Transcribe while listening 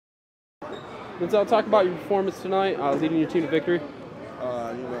Denzel, talk about your performance tonight, leading your team to victory.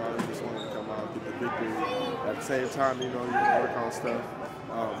 I just wanted to come out and get the victory. At the same time, you work on stuff.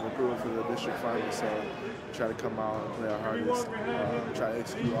 We're improving for the district finals, so try to come out and play our hardest, try to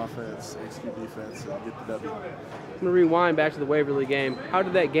execute offense, execute defense, and get the W. I'm going to rewind back to the Waverly game. How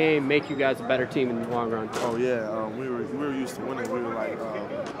did that game make you guys a better team in the long run? Oh yeah, we were used to winning. We were like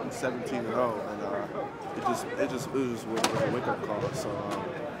 17-0, and it was a wake-up call. So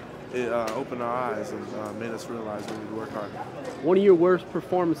it opened our eyes and made us realize we need to work hard. One of your worst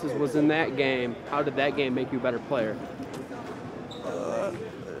performances was in that game. How did that game make you a better player?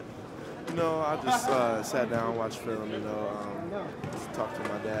 I just sat down, watched film, just talked to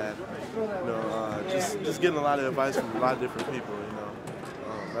my dad, just getting a lot of advice from a lot of different people,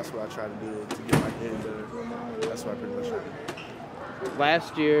 That's what I try to do to get my game better. That's what I pretty much do.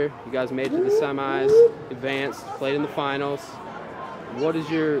 Last year, you guys made it to the semis, advanced, played in the finals. What is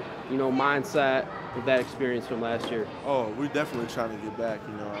your, mindset with that experience from last year? Oh, we're definitely trying to get back,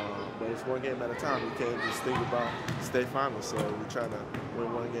 but it's one game at a time. We can't just think about state finals, so we're trying to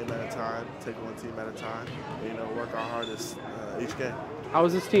win one game at a time, take one team at a time, and, work our hardest each game. How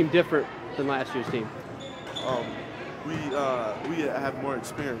is this team different than last year's team? We have more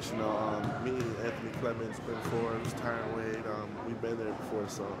experience, me and Anthony Clemens, Ben Forbes, Tyron Wade, we've been there before,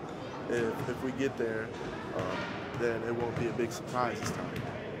 so if we get there, then it won't be a big surprise this time.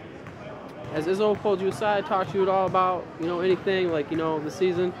 Has Izzo pulled you aside, talked to you at all about, anything, like, the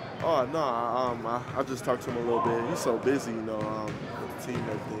season? Oh, no, I just talked to him a little bit. He's so busy, with the team and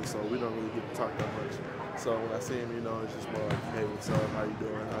everything, so we don't really get to talk that much. So when I see him, it's just more like, hey, what's up, how you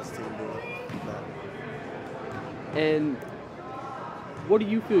doing, how's the team doing? And what do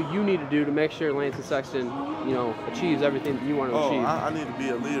you feel you need to do to make sure Lansing Sexton, achieves everything that you want to achieve? I need to be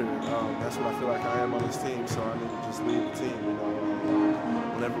a leader. That's what I feel like I am on this team, so I need to just lead the team,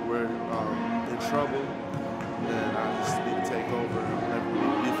 Whenever we're in trouble, then I just need to take over. Whenever we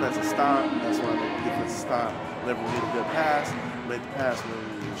need a defensive stop, that's when I make the defensive stop. Whenever we need a good pass, make the pass. Whenever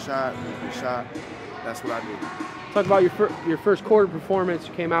we need a shot, make the shot. That's what I do. Talk about your first quarter performance.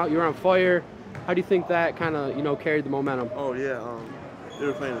 You came out, you were on fire. How do you think that kind of, carried the momentum? Oh, yeah. They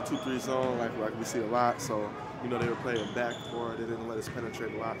were playing a 2-3 zone like we see a lot, so, they were playing back or they didn't let us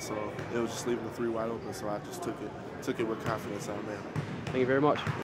penetrate a lot, so it was just leaving the three wide open, so I just took it with confidence on man. Thank you very much.